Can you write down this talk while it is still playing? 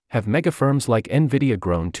Have megafirms like Nvidia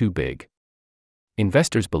grown too big?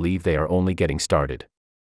 Investors believe they are only getting started.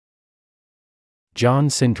 John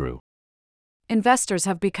Sindru. Investors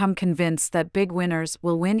have become convinced that big winners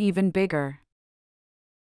will win even bigger.